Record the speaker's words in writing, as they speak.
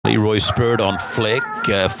Leroy Spirit on fleck,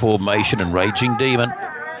 Formation and Raging Demon.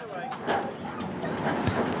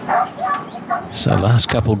 So last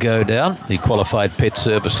couple go down. The Qualified Pet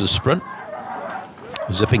Services Sprint.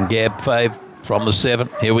 Zipping Gab Fave from the 7.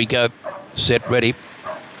 Here we go. Set, ready.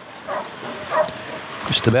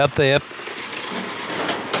 Just about there.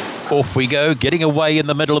 Off we go, getting away in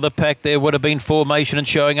the middle of the pack. There would have been Formation, and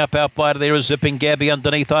showing up out wide there is Zipping Gabby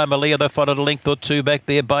underneath Imalia. They followed a length or two back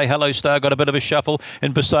there by Hello Star, got a bit of a shuffle,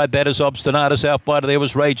 and beside that is Obstinatus. Out wide there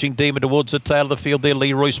was Raging Demon towards the tail of the field there.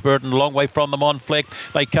 Leroy Spirit, and a long way from them on fleck.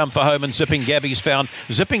 They come for home, and Zipping Gabby's found.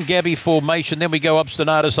 Zipping Gabby, Formation, then we go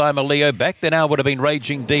Obstinatus, Imalia. Back there now would have been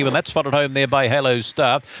Raging Demon. That's followed home there by Hello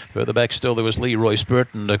Star. Further back still there was Leroy Spirit,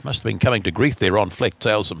 and it must have been coming to grief there on fleck,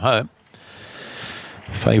 tails them home.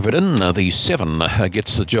 Favourite in, the 7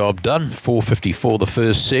 gets the job done. 4.54 the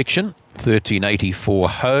first section, 13.84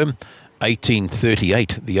 home,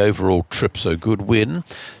 18.38 the overall trip, so good win.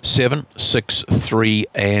 7, 6, 3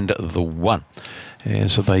 and the 1.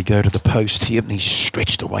 And so they go to the post here, and he's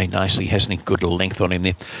stretched away nicely, hasn't he? Good length on him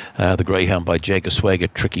there. The Greyhound by Jagger Swagger,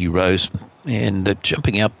 Tricky Rose. And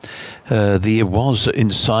jumping out there was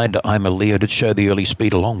inside I'm a Leo, did show the early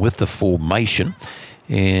speed along with the Formation.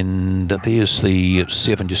 And there's the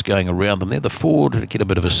 7 just going around them there. The 4 to get a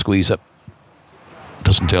bit of a squeeze up.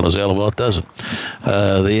 Doesn't tell us a lot, does it?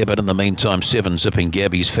 There, but in the meantime, 7 Zipping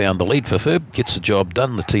Gabby's found the lead for Ferb. Gets the job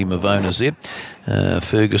done, the team of owners there.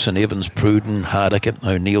 Ferguson, Evans, Pruden, Hardiker,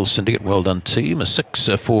 O'Neill, Syndicate, well done team. A 6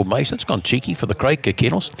 Formation. It's gone cheeky for the Craker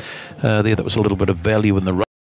Kennels. There, that was a little bit of value in the